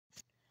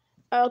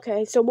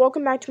Okay, so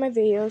welcome back to my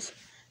videos.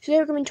 Today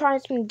we're going to be trying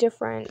some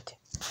different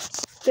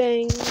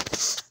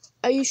things.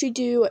 I usually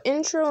do an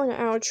intro and an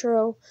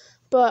outro,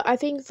 but I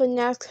think for the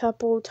next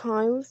couple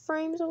time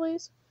frames at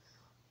least.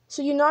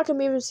 So you're not going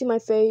to be able to see my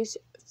face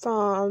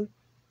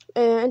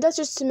and that's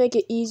just to make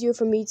it easier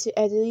for me to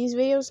edit these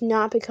videos,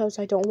 not because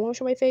I don't want to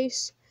show my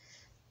face.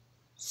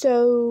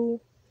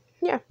 So,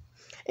 yeah.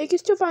 You can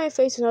still find my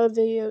face in other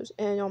videos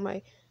and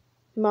on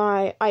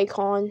my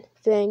icon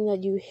thing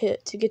that you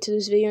hit to get to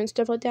this video and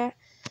stuff like that.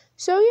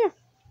 So yeah,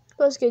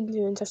 let's get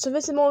into it. So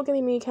this is more going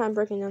to be me kind of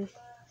breaking down.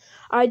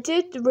 I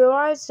did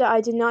realize that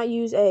I did not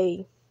use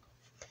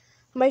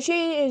my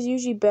shading is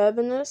usually better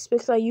than this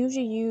because I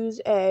usually use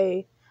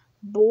a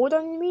board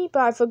on me,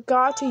 but I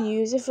forgot to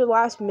use it for the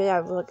last minute. I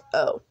was like,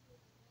 oh,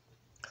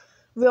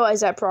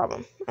 realized that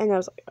problem. And I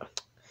was like, oh,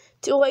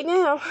 too late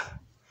now.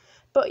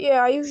 But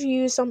yeah, I usually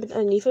use something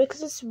underneath it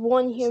because this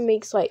one here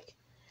makes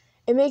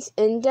it makes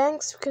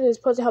indents because it's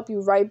supposed to help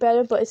you write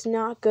better, but it's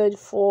not good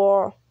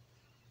for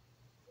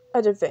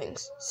other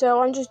things.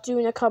 So I'm just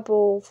doing a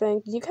couple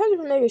things. You kind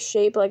of make a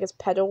shape like it's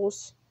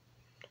petals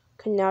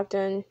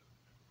connecting,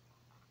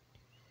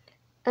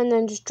 and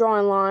then just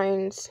drawing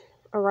lines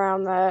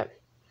around that.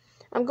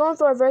 I'm going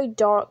for a very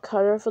dark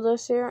color for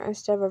this here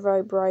instead of a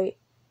very bright.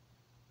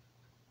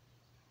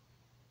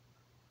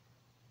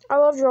 I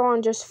love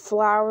drawing just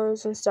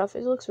flowers and stuff.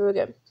 It looks really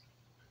good.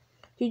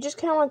 You just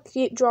kind of want to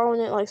keep drawing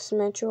it like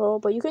symmetrical,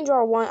 but you can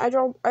draw one. I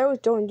always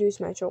don't do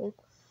symmetrical.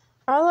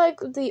 I like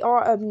the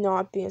art of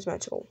not being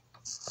symmetrical.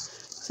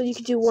 So you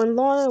could do one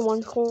line and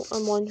one curl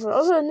and one curl.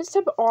 Also, in this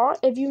type of art,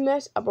 if you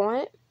mess up on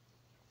it,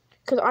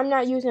 because I'm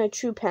not using a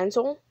true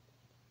pencil,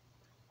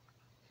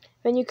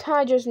 then you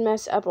kind of just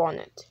mess up on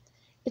it.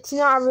 It's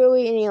not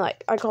really any,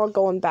 I call it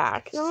going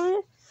back on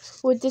it.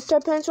 With this type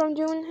of pencil I'm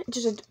doing,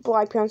 just a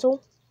black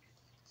pencil,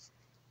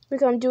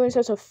 because I'm doing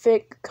such a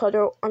thick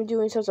cutter, I'm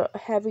doing such a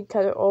heavy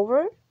cutter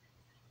over it.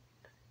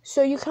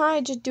 So you kind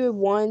of just do it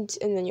once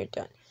and then you're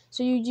done.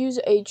 So you use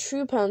a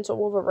true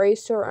pencil with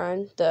eraser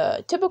and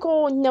the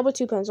typical number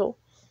 2 pencil.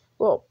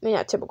 Well, maybe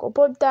not typical,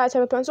 but that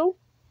type of pencil.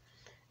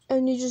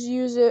 And you just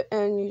use it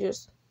and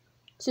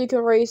so you can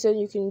erase it,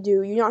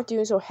 you're not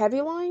doing so heavy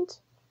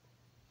lines.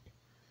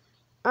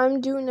 I'm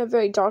doing a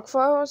very dark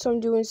flower, so I'm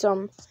doing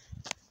some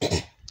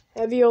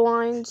heavier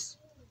lines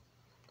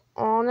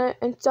on it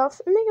and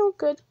stuff, and make it look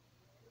good.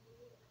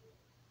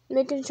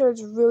 Making sure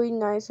it's really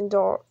nice and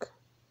dark.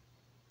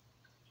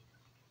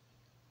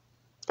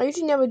 I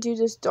usually never do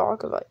this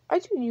dark, I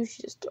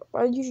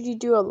usually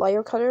do a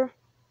layer cutter.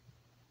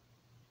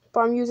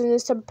 But I'm using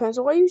this type of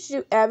pencil. I usually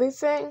do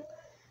everything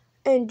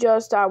in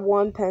just that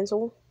one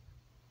pencil.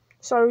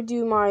 So I would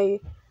do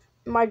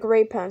my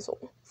gray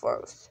pencil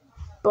first.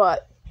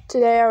 But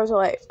today I was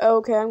like,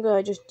 okay, I'm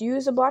gonna just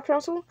use a black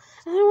pencil.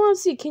 And I want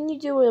to see, can you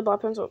do it with a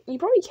black pencil? You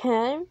probably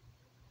can.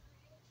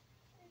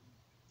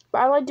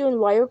 But I like doing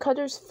layer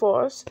cutters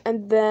first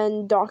and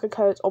then darker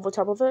cutters over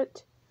top of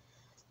it.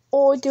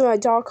 Or doing a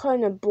dark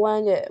cutter and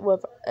blend it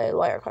with a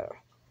layer cutter.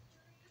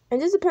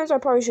 And this depends, I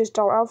probably should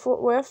start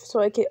out with so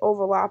I can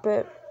overlap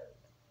it.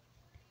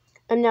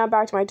 And now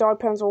back to my dark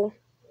pencil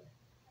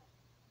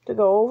to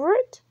go over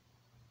it.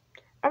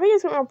 I think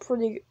it's coming out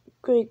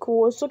pretty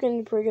cool. It's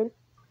looking pretty good.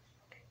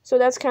 So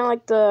that's kind of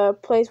like the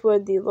place where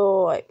the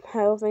little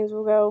petal things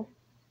will go.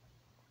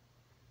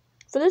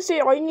 For this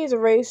video, all you need is a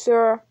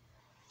eraser.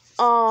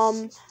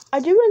 I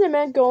do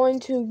recommend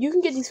you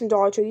can get these from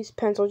Dollar Tree, these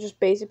pencils, just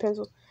basic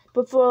pencils.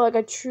 But for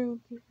a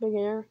true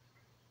beginner,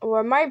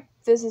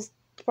 this is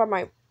probably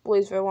my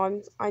least favorite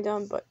one I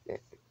done, but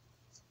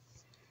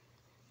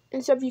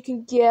and stuff you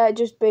can get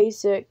just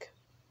basic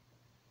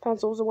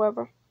pencils or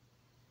whatever.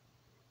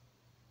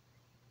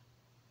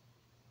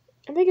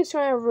 I think it's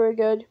turning out really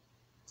good.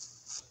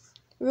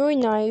 Really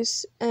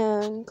nice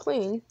and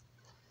clean.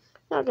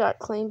 Not that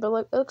clean, but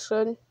it looks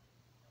good.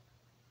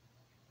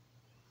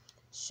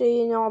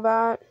 Shading all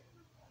that.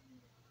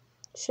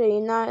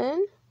 Shading that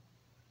in.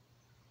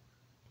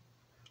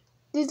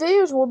 These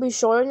videos will be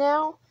shorter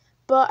now,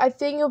 but I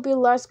think it'll be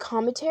less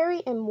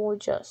commentary and more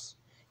just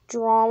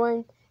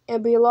drawing. It'll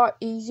be a lot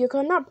easier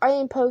because I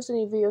didn't post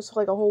any videos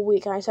for a whole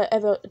week, and I said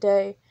every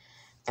day,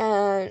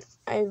 and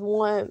I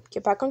want to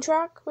get back on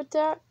track with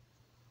that.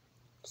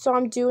 So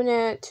I'm doing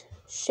it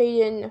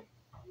shading.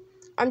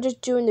 I'm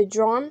just doing the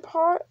drawing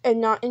part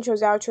and not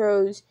intros,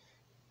 outros.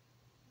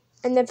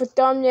 And then for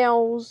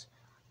thumbnails,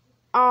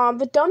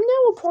 the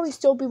thumbnail will probably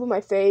still be with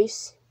my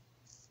face,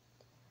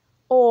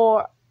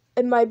 or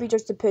it might be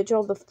just a picture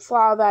of the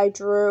flower that I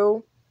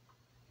drew.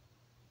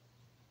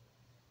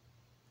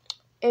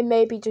 It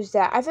may be just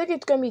that. I think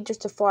it's gonna be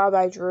just a flower that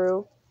I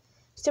drew.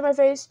 See my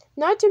face?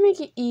 Not to make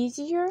it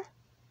easier.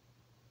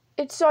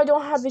 It's so I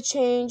don't have to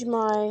change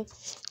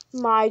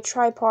my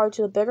tripod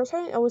to the bigger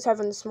sign. I always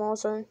have in the small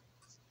sign.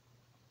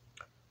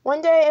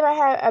 One day, if I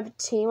have a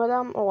team with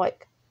them, or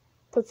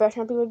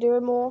professional people do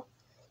it more,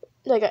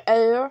 like an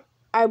editor,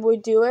 I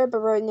would do it. But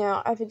right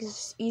now, I think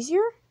it's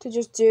easier to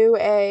just do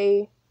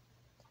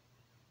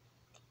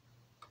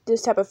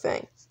this type of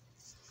thing.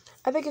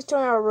 I think it's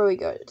turning out really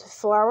good. It's a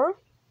flower.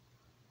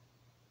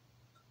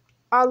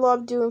 I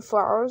love doing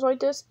flowers like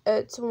this.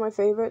 It's one of my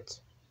favorites.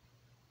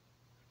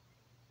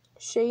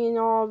 Shading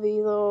all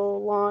the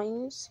little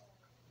lines.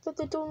 The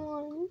little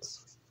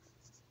lines.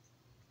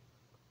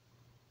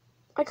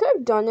 I could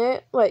have done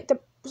it like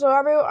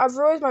I've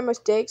realized my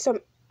mistake.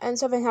 And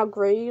something how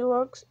gritty it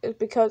looks is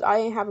because I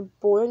didn't have a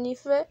board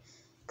underneath of it.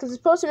 Because it's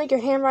supposed to make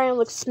your handwriting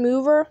look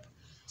smoother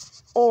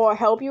or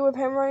help you with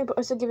handwriting, but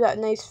also give that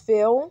nice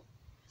feel.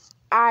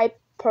 I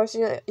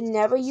personally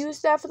never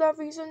use that for that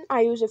reason.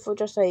 I use it for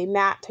just a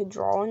mat to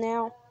draw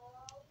now.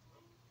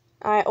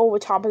 Over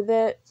top of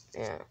it,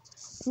 yeah.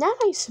 Not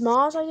as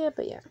small as I did,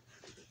 but yeah.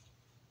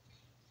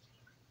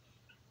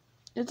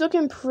 It's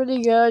looking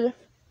pretty good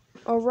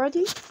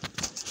already.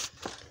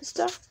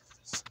 Stuff.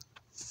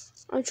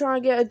 I'm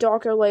trying to get a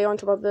darker layer on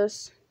top of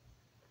this.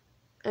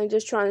 And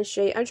just trying to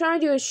shade. I'm trying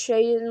to do a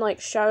shade and like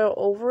shadow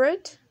over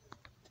it.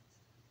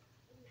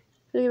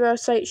 Leave a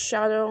slight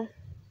shadow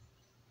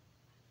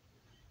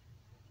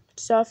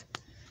stuff.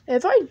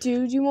 If I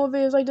do more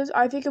videos like this,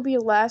 I think it'll be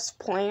less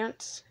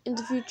plants in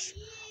the future,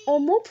 or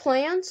more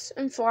plants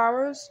and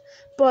flowers,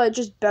 but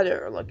just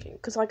better looking.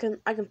 Cause I can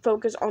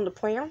focus on the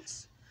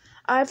plants.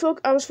 I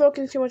was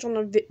focusing too much on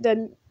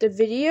the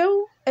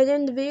video, and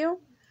then the video,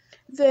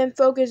 then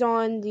focus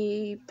on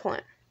the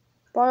plant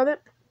part of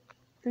it,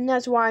 and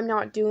that's why I'm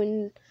not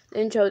doing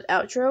the intro and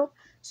outro.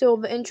 So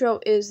the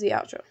intro is the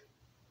outro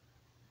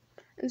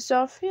and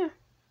stuff. Yeah,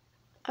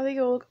 I think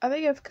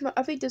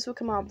this will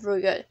come out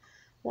really good.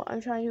 What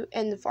I'm trying to do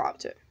and the follow-up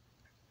to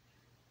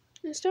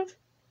and stuff.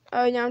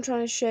 Alright, now I'm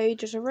trying to shade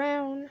just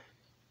around.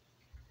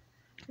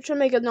 I'm trying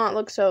to make it not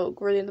look so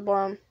gritty at the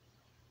bottom.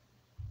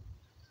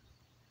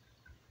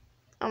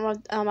 I'm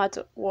at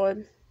the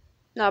wood.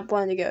 Not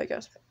blend together, I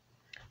guess.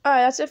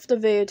 Alright, that's it for the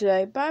video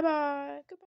today. Bye bye. Goodbye.